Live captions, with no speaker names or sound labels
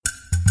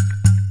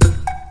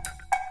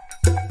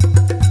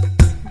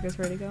You guys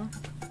ready to go?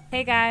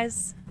 Hey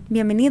guys.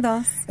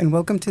 Bienvenidos. And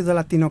welcome to the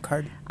Latino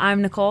Card.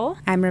 I'm Nicole.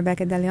 I'm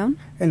Rebecca De Leon.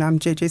 And I'm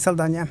JJ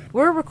Saldana.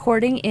 We're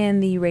recording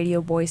in the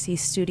Radio Boise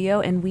studio,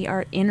 and we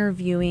are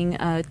interviewing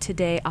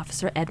today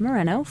Officer Ed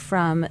Moreno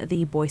from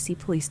the Boise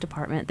Police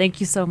Department. Thank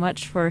you so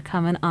much for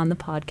coming on the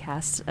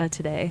podcast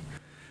today.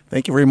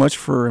 Thank you very much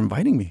for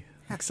inviting me.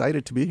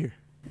 Excited to be here.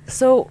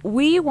 So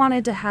we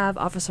wanted to have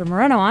Officer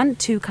Moreno on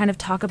to kind of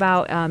talk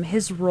about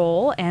his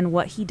role and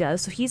what he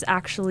does. So he's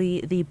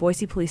actually the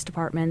Boise Police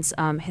Department's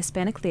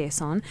Hispanic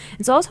liaison.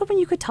 And so I was hoping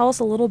you could tell us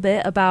a little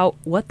bit about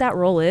what that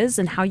role is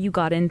and how you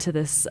got into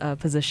this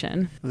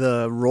position.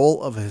 The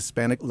role of a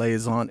Hispanic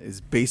liaison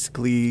is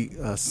basically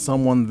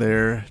someone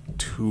there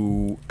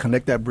to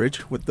connect that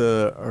bridge with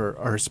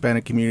our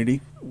Hispanic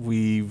community.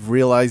 We've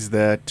realized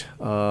that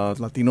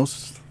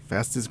Latinos,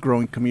 fastest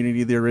growing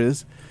community there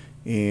is.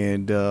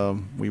 And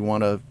we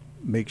want to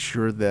make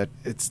sure that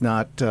it's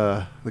not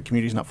the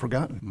community is not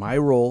forgotten. My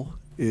role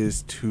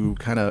is to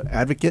kind of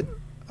advocate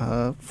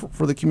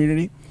for the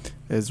community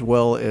as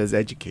well as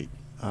educate.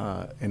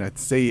 And I'd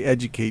say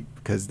educate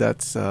because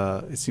that's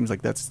it seems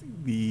like that's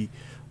the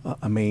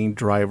a main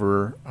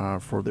driver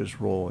for this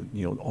role.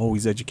 You know,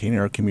 always educating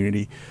our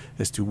community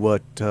as to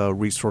what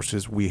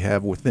resources we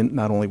have within,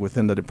 not only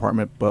within the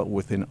department but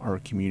within our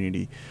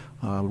community.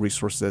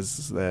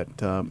 Resources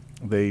that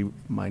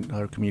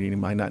our community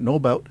might not know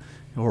about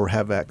or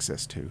have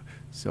access to.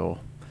 So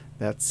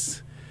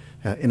that's,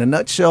 in a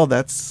nutshell,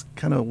 that's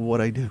kind of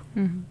what I do.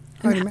 Mm-hmm.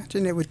 I would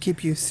imagine it would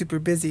keep you super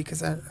busy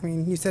because, I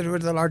mean, you said we're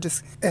the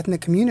largest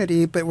ethnic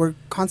community, but we're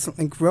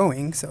constantly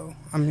growing. So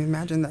I mean,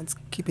 imagine that's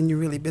keeping you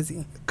really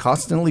busy.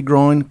 Constantly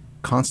growing,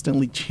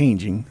 constantly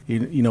changing.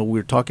 You know, we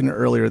were talking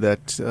earlier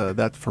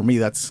that for me,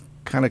 that's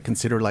kind of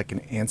considered like an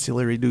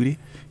ancillary duty,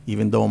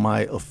 even though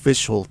my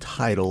official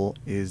title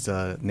is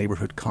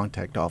Neighborhood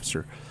Contact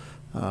Officer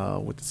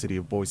with the City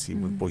of Boise,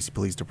 with Boise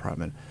Police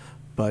Department.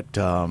 But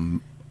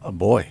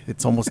boy,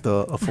 it's almost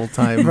a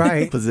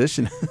full-time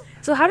position.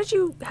 So how did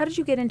you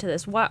get into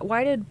this?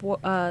 Why did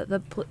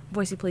the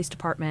Boise Police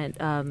Department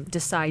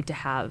decide to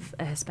have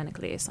a Hispanic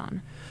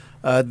liaison?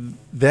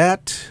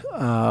 That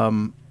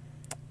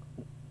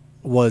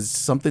was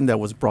something that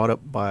was brought up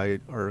by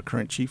our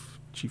current Chief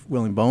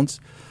William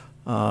Bones.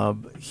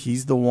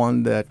 He's the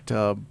one that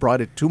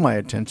brought it to my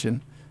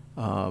attention.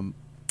 I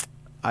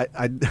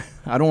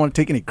don't want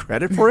to take any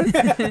credit for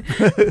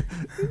it.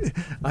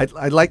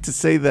 I'd like to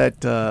say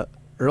that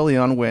early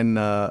on when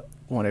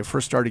I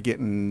first started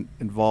getting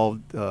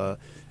involved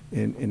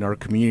in our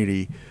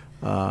community,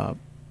 the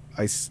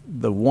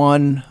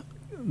one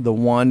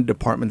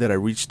department that I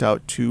reached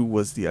out to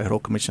was the Idaho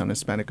Commission on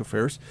Hispanic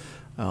Affairs,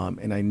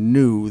 and I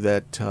knew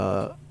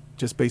that.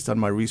 Just based on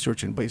my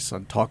research and based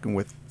on talking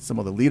with some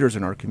of the leaders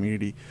in our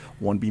community,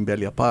 one being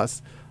Belia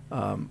Paz,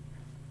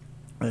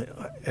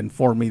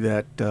 informed me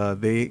that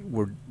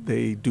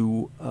they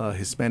do a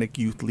Hispanic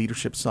Youth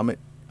Leadership Summit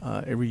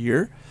every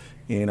year,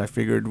 and I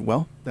figured,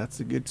 well, that's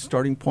a good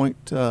starting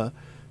point to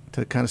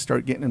kind of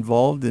start getting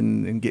involved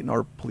and getting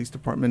our police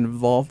department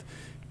involved.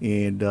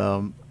 And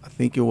I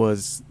think it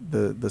was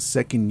the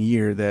second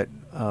year that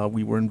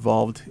we were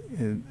involved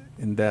in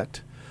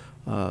that.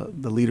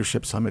 The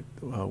leadership summit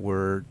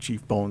where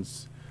Chief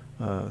Bones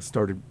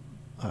started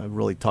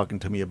really talking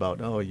to me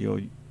about,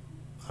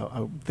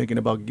 I'm thinking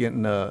about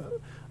getting a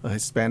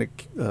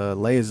Hispanic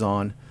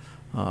liaison,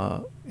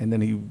 and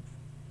then he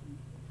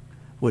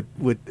would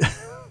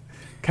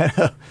kind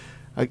of,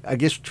 I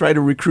guess, try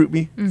to recruit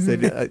me. Mm-hmm.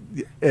 Said,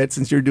 Ed,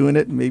 since you're doing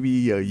it, maybe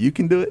you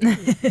can do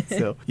it.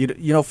 So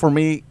you know, for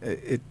me,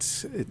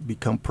 it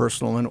become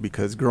personal, and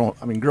because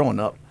growing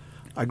up,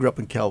 I grew up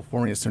in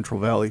California, Central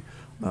Valley.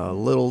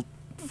 Little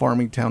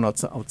farming town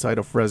outside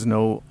of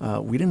Fresno.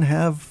 We didn't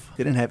have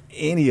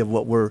any of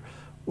what we're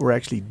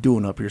actually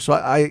doing up here. So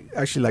I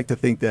actually like to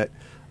think that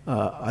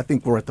I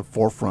think we're at the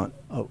forefront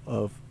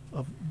of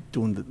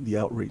doing the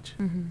outreach.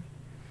 Mm-hmm.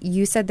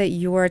 You said that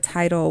your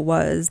title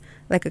was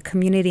like a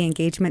community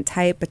engagement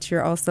type, but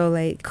you're also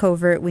like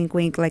covert, wink,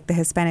 wink, like the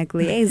Hispanic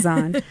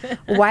liaison.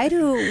 Why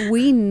do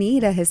we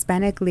need a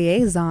Hispanic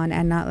liaison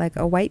and not like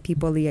a white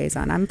people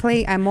liaison?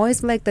 I'm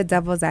always like the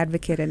devil's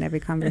advocate in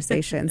every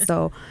conversation.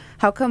 So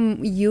how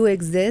come you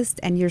exist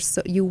and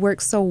you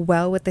work so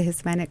well with the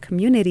Hispanic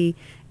community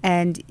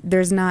and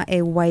there's not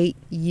a white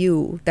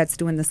you that's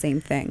doing the same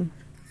thing?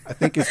 I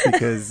think it's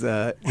because,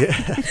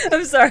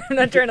 I'm sorry, I'm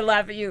not trying to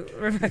laugh at you,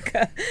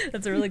 Rebecca.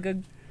 That's a really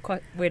good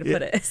way to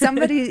put it.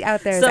 Somebody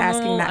out there is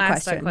asking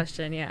that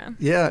question. Yeah.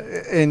 Yeah,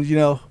 and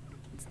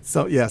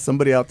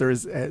somebody out there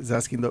is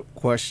asking the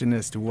question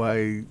as to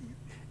why,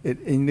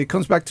 and it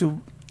comes back to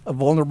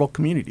vulnerable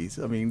communities.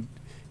 I mean,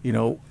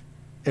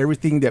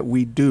 everything that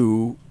we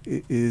do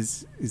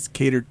is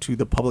catered to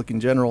the public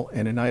in general,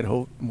 and in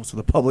Idaho, most of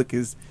the public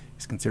is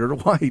considered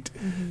white,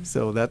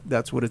 so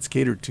that's what it's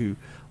catered to.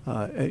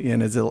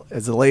 And as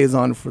a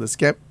liaison for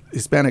the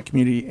Hispanic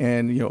community,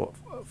 and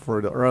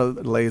for the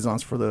other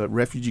liaisons for the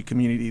refugee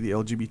community, the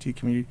LGBT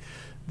community,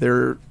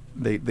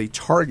 they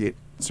target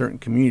certain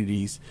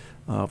communities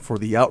for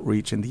the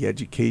outreach and the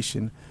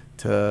education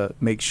to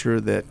make sure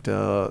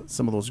that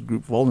some of those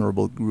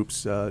vulnerable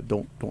groups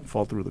don't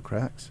fall through the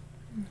cracks.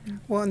 Mm-hmm.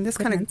 Well, and this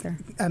Good kind answer.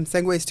 of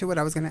segues to what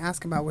I was going to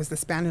ask about was the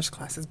Spanish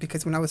classes,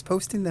 because when I was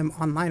posting them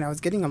online, I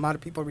was getting a lot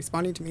of people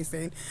responding to me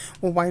saying,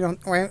 well, why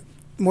aren't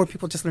more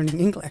people just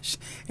learning English?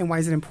 And why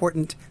is it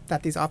important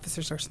that these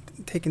officers are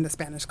taking the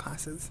Spanish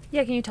classes?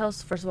 Yeah, can you tell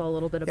us, first of all, a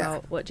little bit Yeah.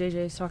 about what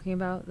JJ is talking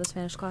about, the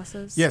Spanish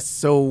classes? Yes,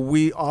 so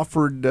we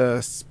offered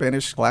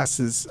Spanish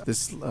classes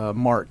this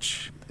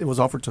March. It was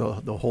offered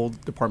to the whole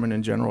department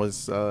in general.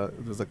 There's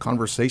a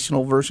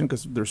conversational version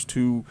because there's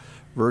two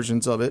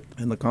versions of it,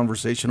 and the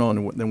conversational,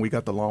 and then we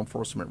got the law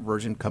enforcement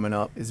version coming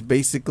up. It's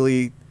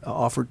basically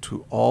offered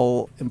to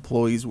all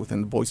employees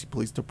within the Boise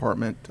Police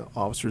Department,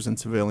 officers and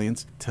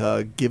civilians,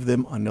 to give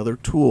them another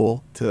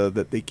tool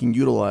that they can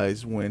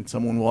utilize when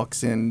someone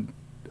walks in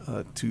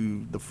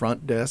to the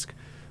front desk,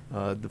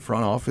 the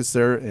front office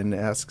there, and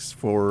asks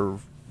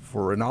for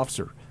an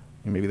officer.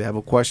 And maybe they have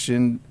a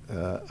question.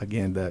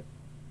 Again, that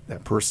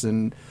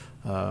person,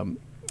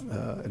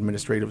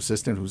 administrative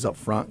assistant who's up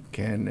front,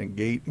 can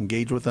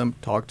engage with them,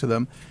 talk to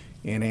them,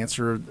 and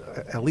answer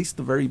at least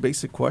the very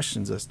basic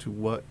questions as to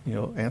what,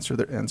 answer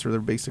their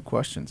basic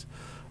questions.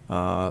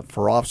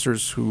 For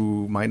officers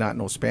who might not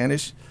know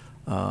Spanish,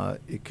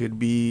 it could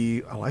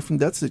be a life and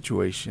death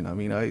situation. I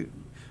mean,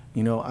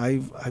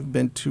 I've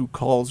been to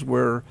calls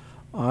where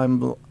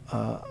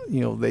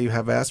they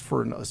have asked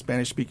for a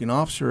Spanish speaking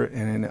officer,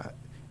 and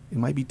it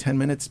might be 10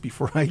 minutes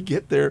before I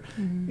get there.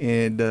 Mm-hmm.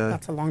 And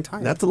That's a long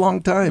time. That's a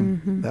long time.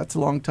 Mm-hmm. That's a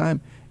long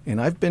time. And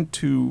I've been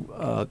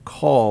to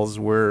calls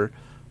where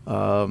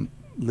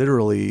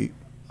literally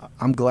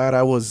I'm glad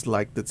I was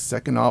like the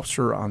second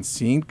officer on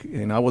scene,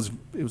 and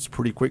it was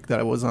pretty quick that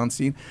I was on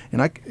scene.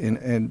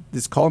 And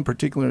this call in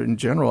particular, in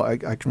general, I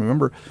can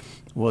remember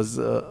was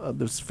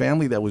this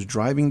family that was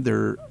driving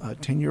their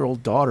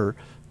 10-year-old daughter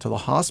to the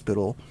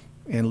hospital.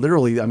 And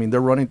literally, I mean, they're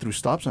running through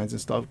stop signs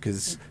and stuff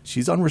because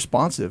she's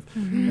unresponsive.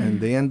 Mm-hmm.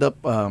 And they end up,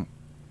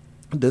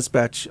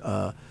 dispatch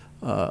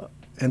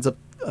ends up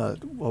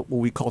what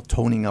we call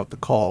toning out the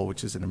call,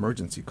 which is an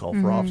emergency call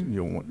for officers,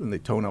 when they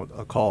tone out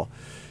a call.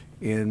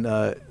 And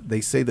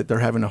they say that they're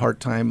having a hard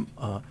time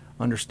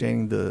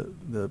understanding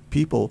the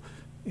people.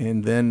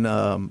 And then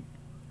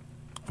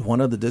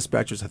one of the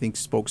dispatchers, I think,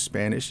 spoke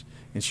Spanish,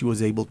 and she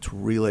was able to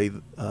relay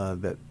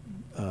that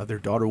their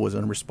daughter was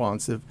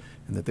unresponsive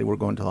and that they were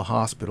going to the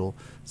hospital.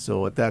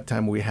 So at that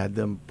time, we had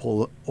them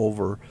pull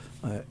over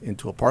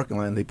into a parking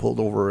lot, and they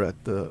pulled over at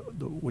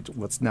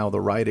what's now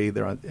the Rite Aid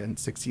there on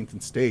 16th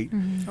and State.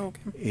 Mm-hmm.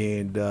 Okay.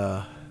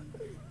 And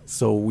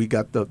so we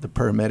got the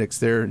paramedics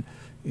there,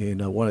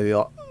 and one of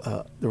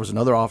there was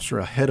another officer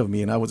ahead of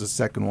me, and I was the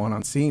second one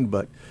on scene.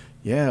 But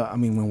yeah, I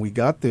mean, when we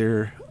got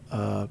there,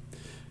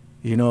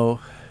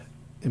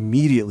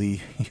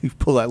 immediately you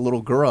pull that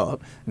little girl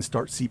up and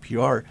start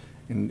CPR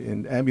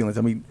in ambulance.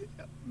 I mean,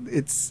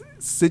 it's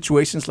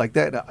situations like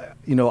that.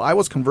 I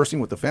was conversing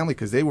with the family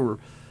because they were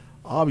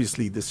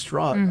obviously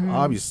distraught,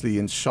 obviously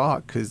in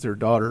shock because their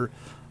daughter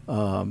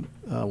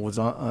was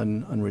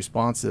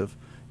unresponsive.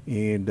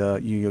 And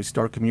you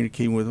start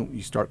communicating with them,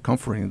 you start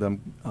comforting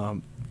them,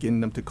 getting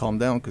them to calm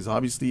down because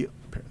obviously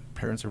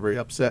parents are very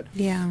upset.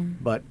 Yeah.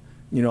 But,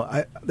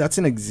 that's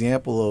an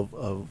example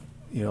of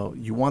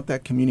you want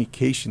that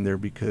communication there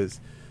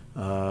because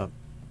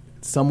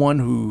someone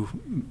who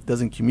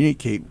doesn't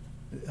communicate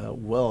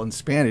well in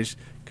Spanish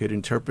could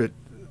interpret,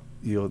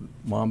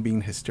 mom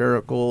being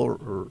hysterical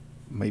or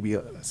maybe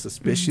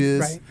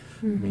suspicious. Right.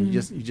 I mean,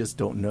 you just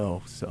don't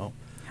know. So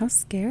How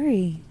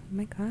scary. Oh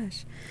my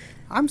gosh.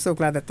 I'm so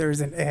glad that there's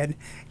an Ed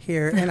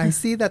here, and I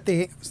see that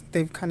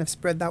they've kind of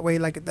spread that way.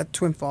 Like the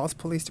Twin Falls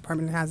Police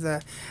Department has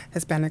a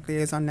Hispanic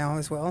liaison now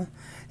as well,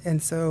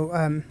 and so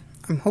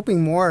I'm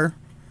hoping more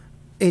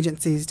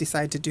agencies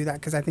decide to do that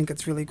because I think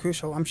it's really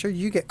crucial. I'm sure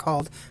you get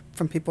called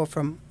from people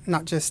from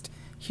not just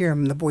here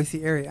in the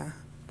Boise area.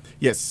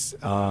 yes,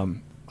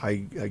 I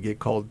get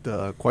called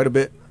quite a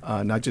bit,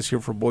 not just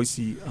here for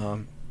Boise.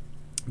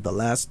 The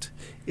last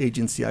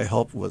agency I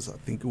helped I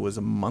think it was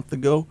a month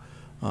ago.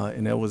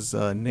 And that was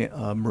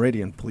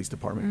Meridian Police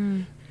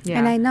Department. Yeah.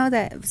 And I know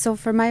that, so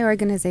for my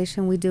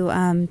organization, we do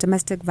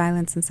domestic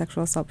violence and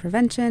sexual assault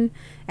prevention,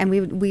 and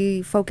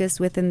we focus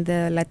within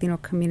the Latino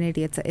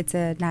community. It's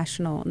a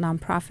national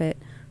nonprofit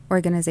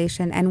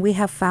organization, and we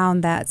have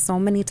found that so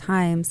many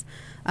times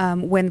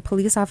when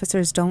police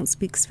officers don't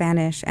speak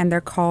Spanish and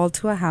they're called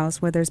to a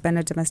house where there's been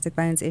a domestic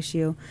violence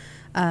issue,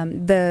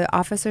 the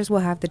officers will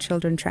have the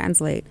children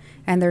translate.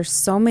 And there's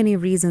so many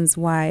reasons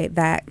why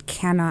that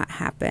cannot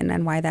happen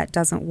and why that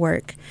doesn't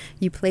work.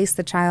 You place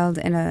the child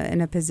in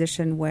a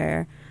position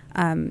where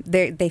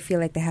they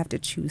feel like they have to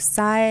choose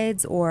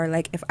sides, or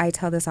like, if I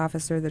tell this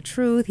officer the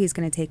truth, he's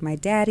going to take my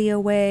daddy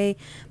away.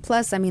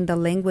 Plus, I mean, the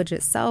language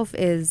itself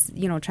is,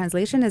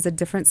 translation is a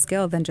different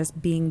skill than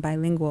just being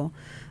bilingual.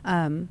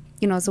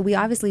 So we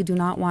obviously do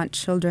not want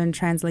children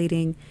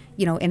translating,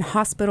 in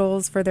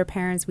hospitals for their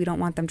parents. We don't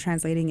want them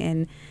translating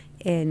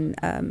in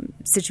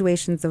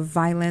situations of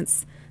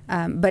violence,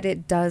 but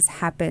it does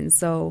happen.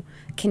 So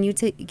can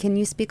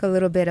you speak a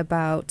little bit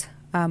about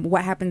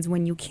What happens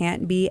when you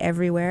can't be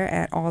everywhere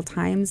at all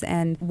times,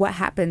 and what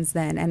happens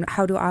then, and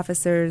how do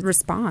officers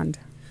respond?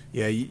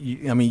 Yeah,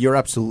 I mean, you're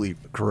absolutely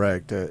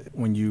correct.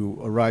 When you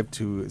arrive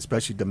to,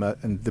 especially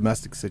and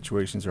domestic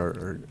situations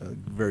are a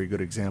very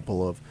good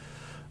example of,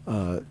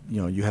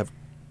 you have,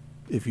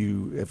 if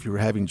you're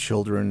having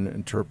children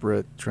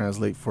interpret,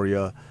 translate for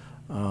you,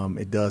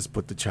 it does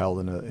put the child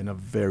in a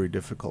very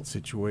difficult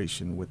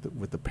situation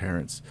with the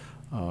parents,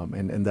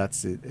 and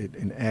that's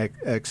an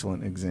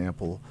excellent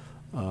example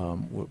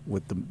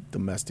with the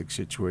domestic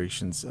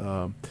situations.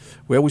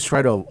 We always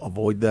try to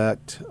avoid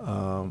that.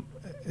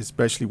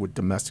 Especially with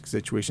domestic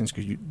situations,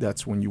 because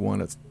that's when you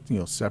want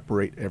to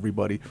separate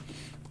everybody,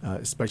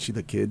 especially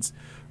the kids,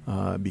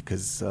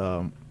 because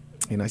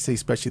and I say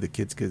especially the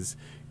kids because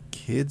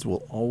kids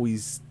will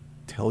always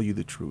tell you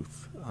the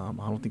truth. I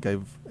don't think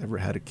I've ever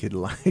had a kid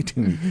lie to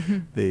me.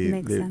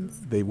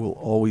 They will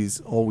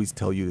always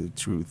tell you the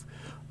truth.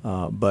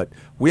 But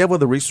we have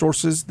other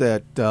resources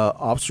that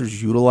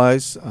officers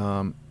utilize.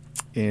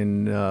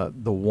 In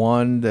the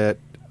one that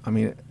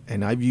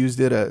and I've used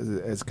it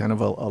as kind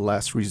of a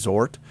last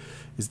resort,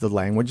 is the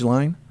language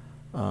line.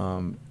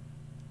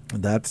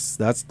 That's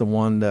the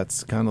one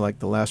that's kind of like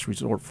the last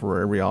resort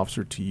for every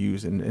officer to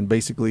use. And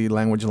basically,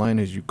 language line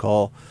is you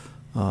call.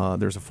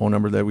 There's a phone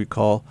number that we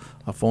call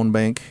a phone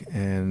bank,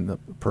 and the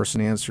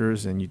person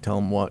answers, and you tell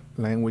them what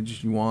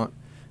language you want,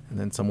 and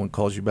then someone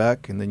calls you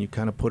back, and then you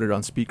kind of put it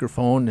on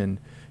speakerphone, and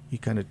you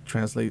kind of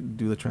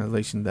do the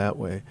translation that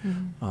way.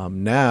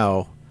 Mm-hmm.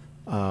 Now.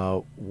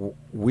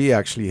 We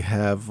actually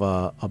have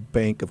a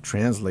bank of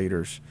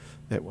translators,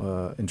 that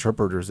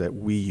interpreters that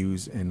we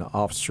use, and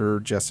Officer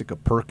Jessica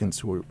Perkins,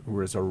 who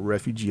is our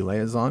refugee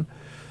liaison.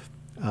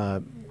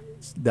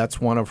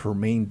 That's one of her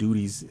main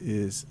duties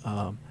is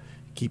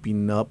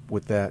keeping up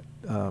with that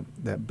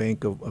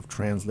bank of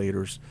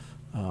translators,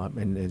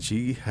 and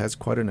she has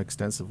quite an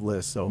extensive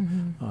list. So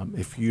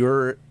if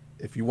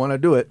you want to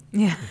do it,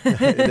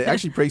 it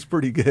actually pays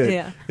pretty good.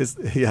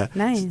 Yeah,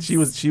 Nice.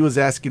 She was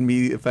asking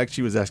me. In fact,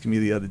 she was asking me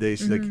the other day.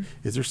 She's like,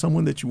 "Is there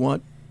someone that you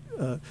want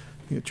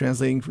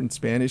translating from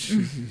Spanish?"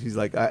 She's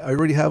like, "I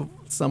already have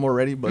some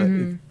already, but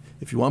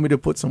if you want me to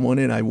put someone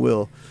in, I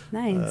will."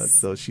 Nice.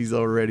 So she's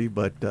all ready,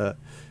 but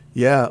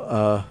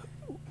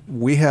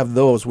we have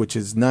those, which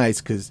is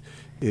nice because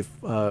if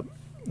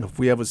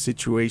we have a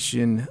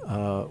situation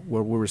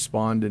where we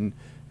respond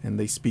and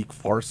they speak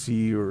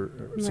Farsi or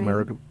some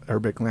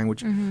Arabic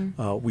language,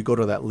 we go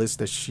to that list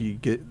that she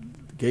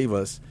gave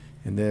us,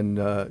 and then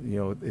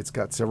it's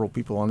got several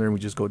people on there, and we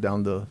just go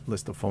down the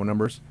list of phone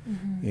numbers,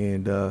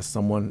 and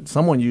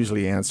someone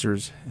usually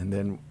answers, and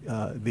then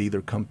they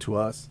either come to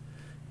us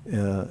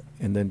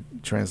and then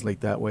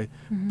translate that way.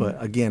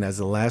 But again, as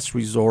a last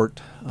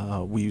resort,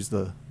 we use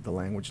the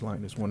language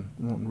line as one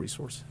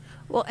resource.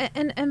 Well,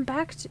 and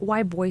back to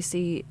why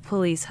Boise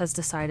Police has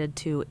decided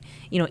to,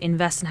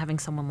 invest in having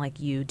someone like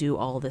you do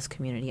all this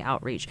community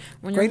outreach.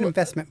 Great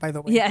investment, by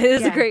the way. Yeah, it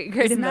is a great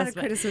it's investment. Not a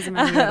criticism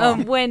of you at all.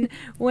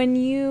 When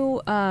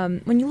you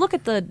look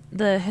at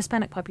the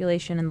Hispanic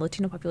population and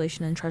Latino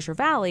population in Treasure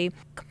Valley,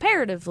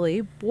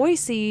 comparatively,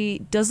 Boise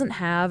doesn't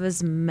have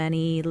as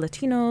many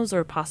Latinos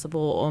or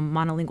possible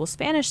monolingual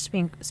Spanish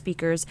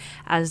speakers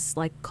as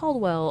like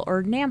Caldwell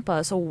or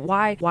Nampa. So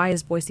why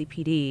is Boise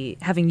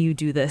PD having you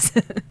do this?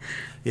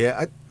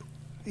 Yeah,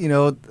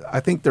 I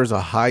think there's a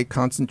high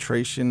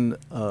concentration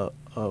of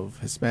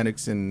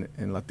Hispanics and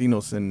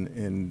Latinos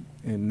in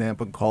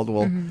Nampa and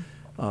Caldwell,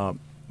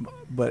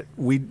 but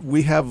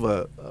we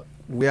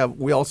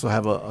also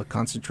have a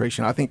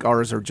concentration. I think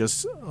ours are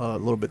just a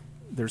little bit.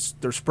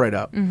 They're spread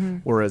out,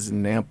 whereas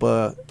in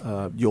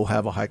Nampa you'll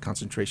have a high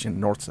concentration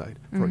north side,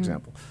 for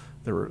example.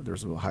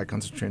 There's a high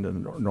concentration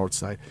on the north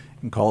side.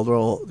 In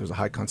Caldwell, there's a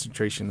high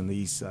concentration on the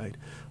east side.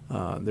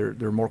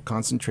 They're more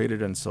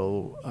concentrated, and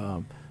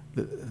so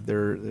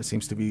there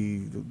seems to be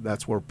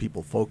that's where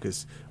people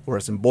focus.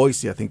 Whereas in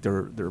Boise, I think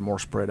they're more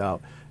spread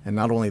out. And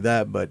not only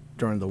that, but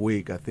during the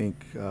week, I think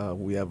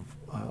we have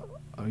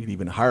an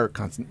even higher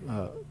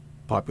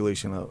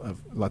population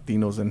of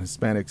Latinos and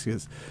Hispanics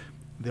because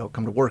they all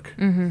come to work.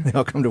 They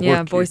all come to work.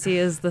 Yeah, Boise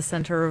is the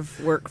center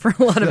of work for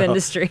a lot of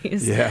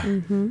industries. Yeah,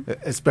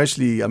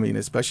 especially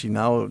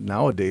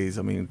nowadays.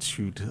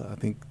 Shoot, I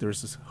think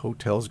there's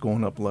hotels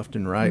going up left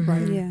and right.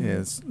 Right. Yeah.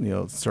 And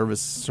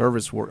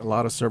service work. A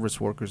lot of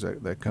service workers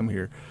that come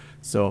here.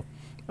 So,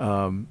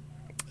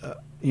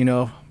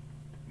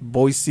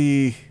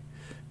 Boise,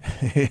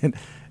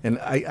 and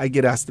I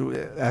get asked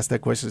that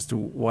question as to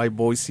why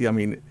Boise.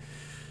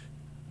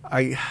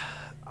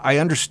 I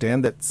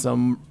understand that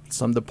some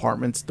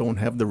departments don't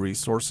have the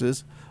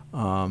resources.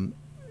 I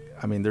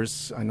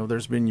know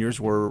there's been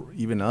years where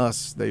even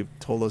us, they've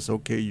told us,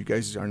 okay, you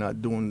guys are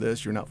not doing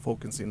this. You're not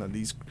focusing on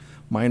these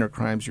minor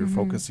crimes. You're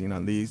focusing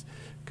on these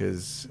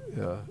because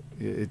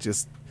it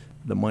just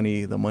the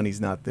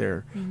money's not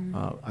there.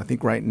 I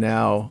think right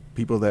now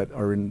people that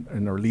are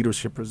in our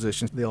leadership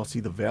positions, they all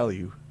see the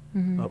value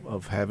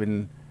of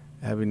having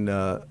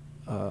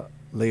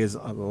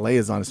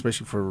liaison,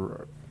 especially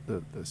for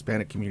the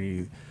Hispanic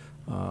community,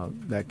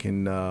 that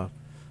can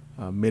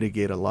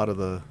mitigate a lot of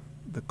the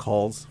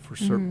calls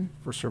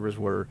for servers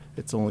where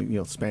it's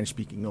only Spanish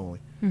speaking only.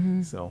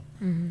 So,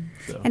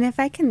 and if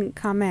I can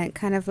comment,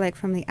 kind of like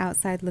from the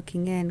outside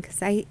looking in,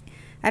 because I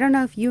don't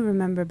know if you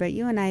remember, but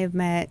you and I have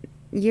met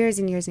years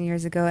and years and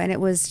years ago, and it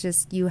was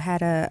just you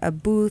had a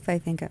booth, I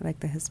think, at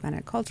like the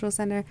Hispanic Cultural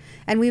Center,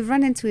 and we've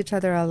run into each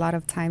other a lot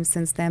of times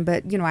since then.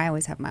 But I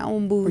always have my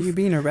own booth. Were you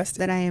being arrested?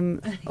 That I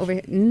am over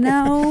here.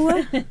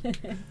 No,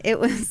 it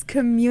was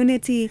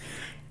community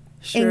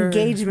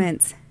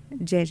engagement.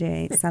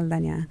 JJ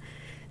Saldana.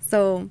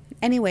 So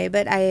anyway,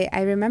 but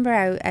I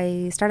remember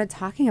I started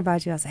talking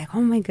about you. I was like, oh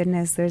my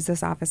goodness, there's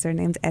this officer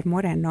named Ed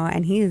Moreno,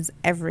 and he's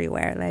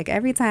everywhere. Like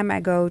every time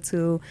I go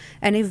to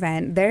an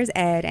event, there's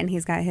Ed, and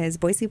he's got his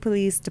Boise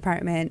Police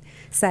Department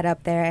set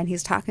up there, and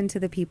he's talking to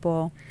the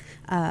people.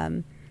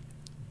 And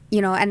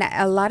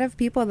a lot of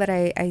people that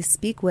I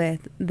speak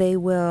with, they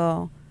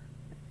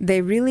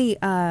really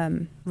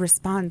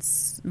respond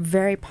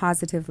very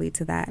positively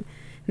to that.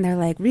 And they're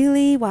like,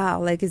 really?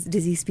 Wow. Like,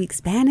 does he speak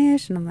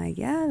Spanish? And I'm like,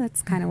 yeah,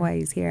 that's kind of why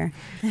he's here.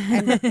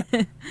 And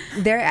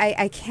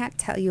I can't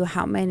tell you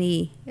how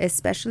many,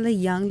 especially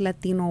young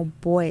Latino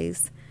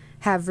boys,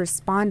 have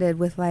responded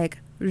with like,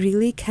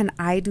 really, can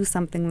I do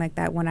something like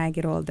that when I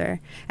get older?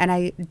 And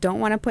I don't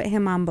want to put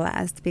him on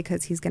blast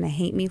because he's going to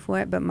hate me for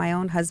it. But my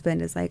own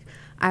husband is like,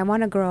 I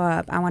want to grow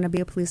up. I want to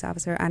be a police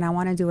officer, and I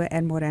want to do what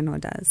Ed Moreno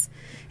does.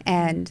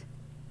 And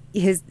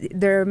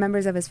there are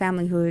members of his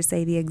family who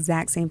say the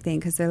exact same thing,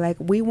 because they're like,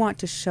 we want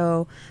to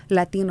show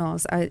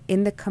Latinos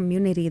in the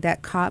community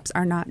that cops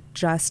are not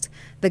just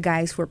the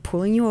guys who are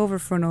pulling you over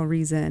for no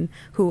reason,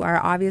 who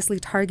are obviously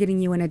targeting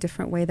you in a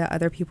different way that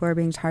other people are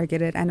being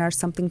targeted, and are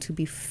something to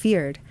be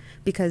feared,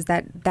 because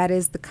that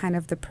is the kind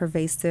of the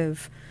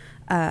pervasive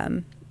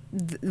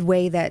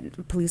way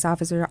that police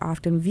officers are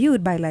often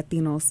viewed by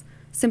Latinos,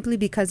 simply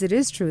because it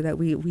is true that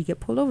we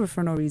get pulled over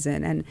for no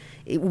reason, and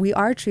we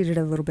are treated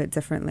a little bit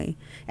differently.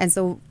 And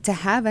so to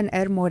have an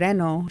Ed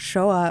Moreno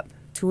show up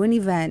to an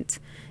event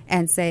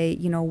and say,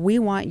 we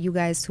want you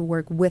guys to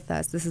work with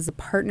us. This is a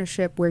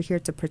partnership. We're here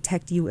to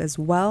protect you as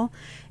well.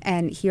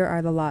 And here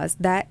are the laws.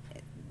 That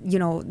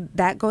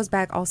goes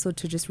back also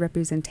to just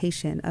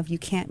representation of you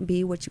can't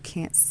be what you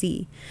can't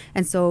see.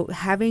 And so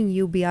having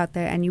you be out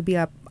there and you be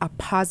a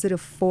positive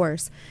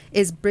force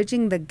is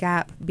bridging the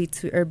gap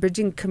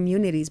bridging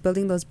communities,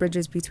 building those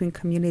bridges between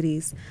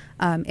communities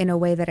in a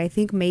way that I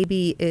think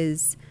maybe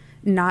is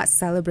not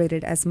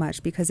celebrated as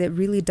much, because it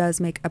really does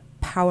make a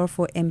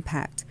powerful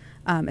impact,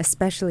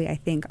 especially, I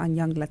think, on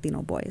young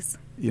Latino boys.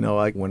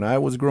 Like when I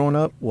was growing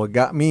up, what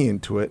got me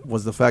into it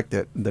was the fact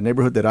that the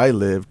neighborhood that I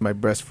lived, my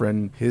best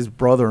friend, his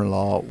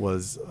brother-in-law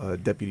was a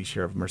deputy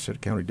sheriff,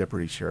 Merced County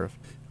deputy sheriff.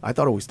 I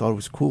always thought it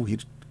was cool.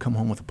 He'd come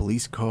home with a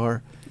police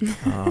car.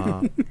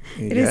 It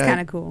is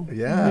kind of cool.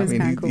 Yeah,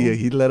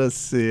 he'd let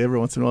us every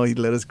once in a while. He'd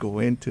let us go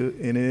in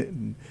it,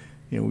 and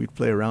we'd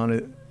play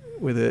around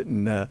with it.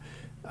 And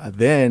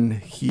then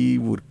he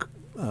would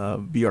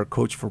be our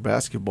coach for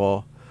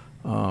basketball.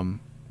 And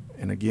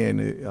again,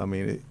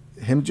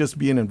 him just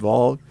being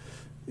involved,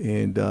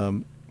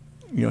 and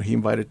he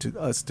invited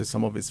us to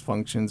some of his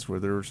functions where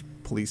there's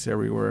police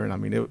everywhere,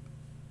 and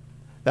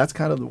that's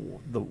kind of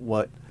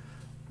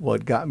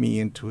what got me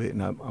into it,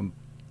 and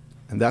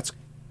that's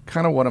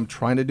kind of what I'm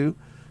trying to do,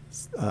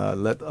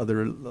 let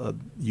other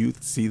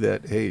youth see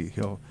that, hey,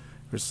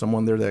 there's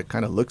someone there that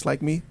kind of looks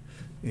like me,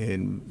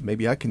 and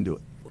maybe I can do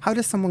it. How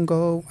does someone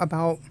go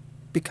about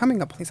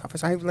becoming a police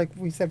officer? Like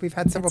we said, we've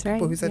had several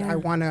people who said, I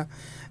want to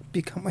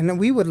become, and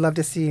we would love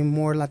to see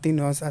more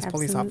Latinos as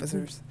police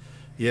officers.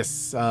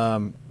 Yes.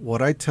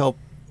 What I tell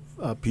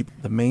people,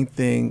 the main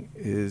thing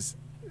is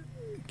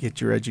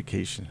get your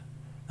education.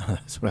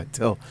 That's what I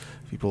tell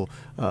people.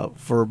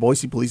 For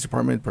Boise Police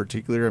Department in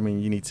particular,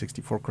 you need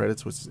 64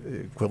 credits, which is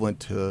equivalent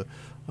to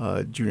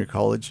junior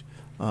college,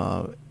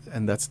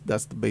 and that's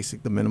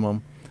the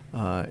minimum.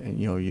 And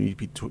you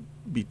need to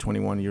be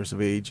 21 years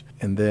of age,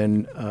 and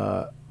then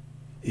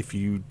if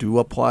you do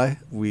apply,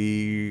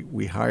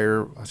 we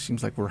hire. It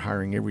seems like we're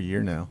hiring every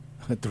year now.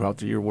 Throughout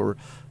the year, in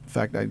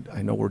fact,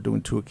 I know we're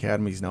doing 2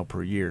 academies now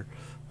per year.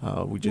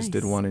 We just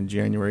did one in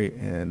January,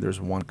 and there's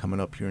one coming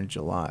up here in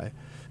July.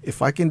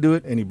 If I can do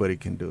it, anybody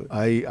can do it.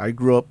 I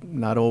grew up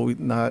not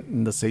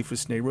in the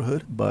safest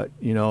neighborhood, but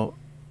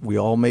we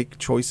all make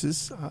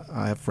choices.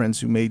 I have friends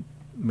who made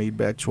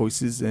bad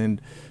choices, and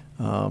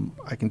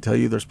I can tell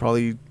you there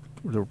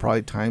were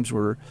probably times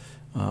where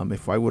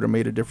if I would have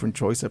made a different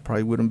choice, I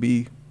probably wouldn't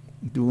be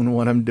doing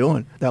what I'm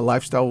doing. That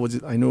lifestyle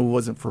I knew it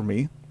wasn't for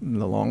me in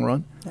the long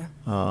run.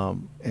 Yeah.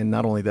 And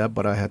not only that,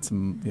 but I had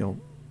some,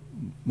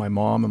 my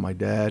mom and my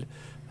dad,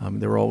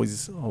 they were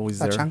always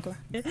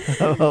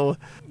there,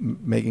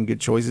 making good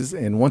choices.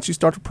 And once you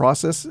start the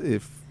process,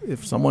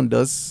 if someone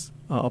does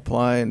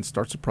apply and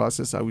starts the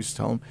process, I always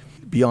tell them,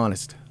 be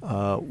honest.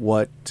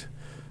 What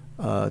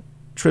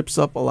trips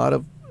up a lot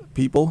of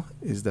people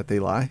is that they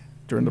lie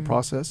during the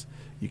process.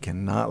 You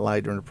cannot lie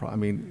during the process.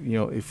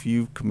 If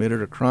you've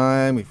committed a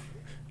crime,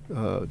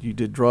 if you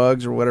did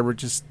drugs or whatever,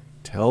 just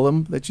tell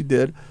them that you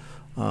did.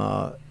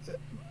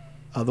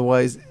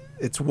 Otherwise,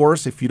 it's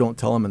worse if you don't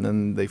tell them and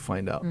then they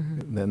find out.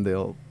 And then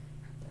they'll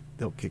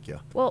kick you.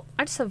 Well,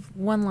 I just have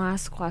one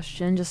last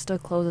question just to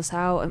close us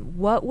out.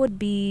 What would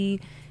be,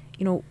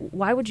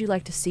 why would you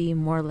like to see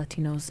more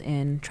Latinos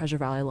in Treasure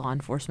Valley law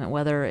enforcement,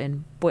 whether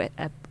in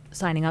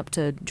signing up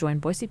to join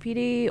Boise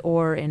PD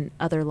or in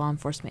other law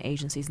enforcement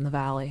agencies in the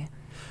Valley?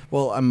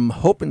 Well, I'm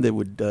hoping they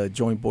would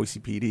join Boise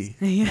PD.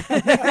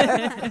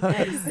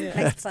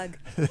 Nice plug.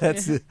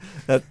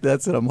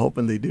 That's what I'm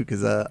hoping they do,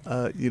 because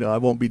I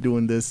won't be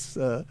doing this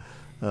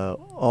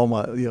all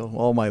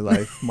my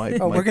life.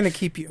 We're gonna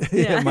keep you.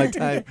 My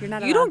time.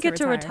 You don't get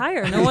to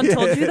retire. No one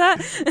told you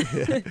that.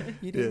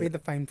 You didn't read the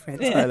fine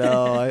print. I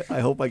know. I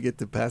hope I get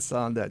to pass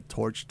on that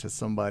torch to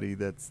somebody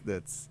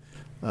that's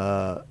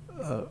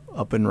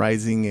up and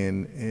rising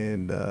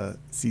and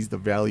sees the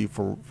value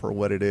for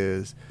what it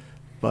is.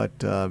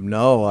 But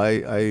no,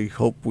 I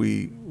hope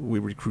we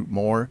recruit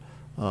more,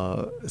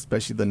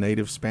 especially the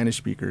native Spanish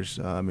speakers.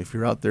 If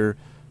you're out there,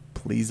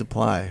 please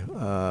apply.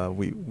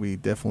 We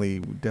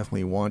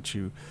definitely want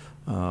you.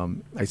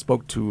 I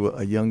spoke to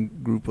a young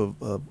group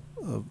of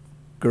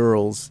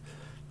girls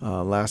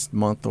last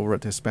month over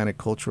at the Hispanic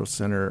Cultural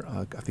Center.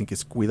 I think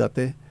it's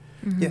Cuídate.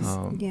 Yes.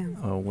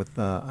 With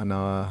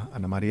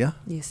Ana Maria.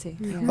 You see.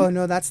 Yeah. Oh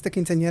no, that's the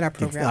quinceañera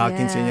program.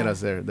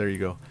 Quinceañeras. There you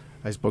go.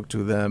 I spoke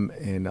to them,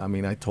 and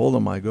I told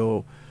them, I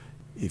go,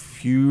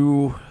 if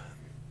you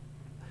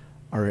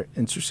are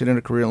interested in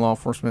a career in law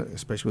enforcement,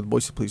 especially with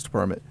Boise Police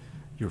Department,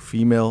 you're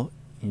female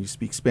and you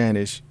speak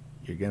Spanish,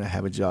 you're gonna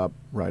have a job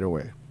right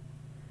away.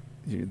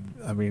 You're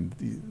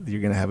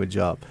gonna have a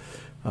job.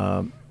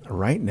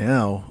 Right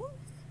now,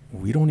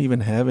 we don't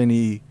even have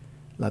any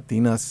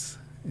Latinas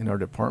in our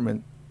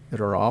department that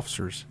are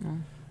officers. No.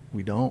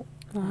 We don't.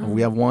 Wow.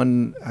 We have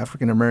one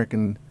African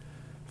American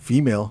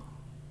female.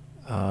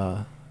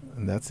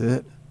 And that's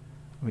it.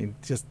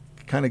 Just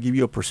kind of give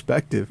you a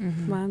perspective.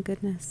 Wow,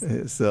 goodness.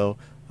 So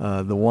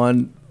the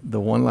one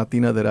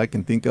Latina that I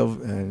can think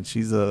of, and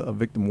she's a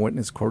victim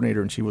witness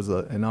coordinator, and she was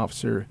an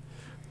officer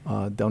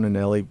down in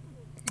LA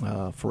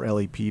for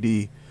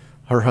LAPD.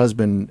 Her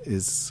husband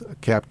is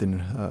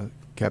Captain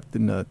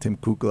Tim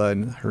Kukla,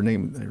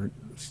 and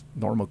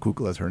Norma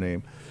Kukla is her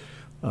name.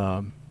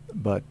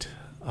 But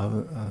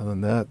other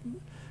than that,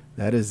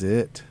 that is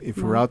it. If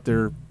you're out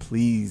there,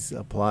 please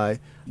apply.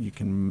 You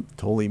can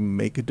totally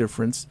make a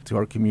difference to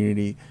our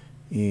community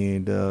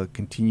and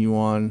continue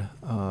on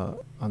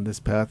this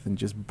path and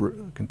just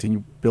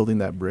continue building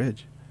that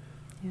bridge.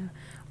 Yeah.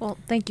 Well,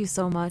 thank you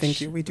so much. Thank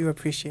you. We do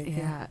appreciate it.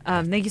 Yeah.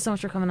 Thank you so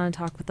much for coming on and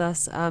talk with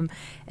us.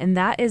 And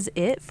that is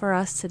it for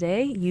us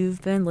today.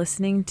 You've been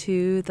listening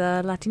to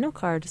the Latino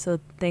Card. So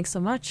thanks so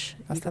much.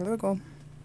 Hasta luego.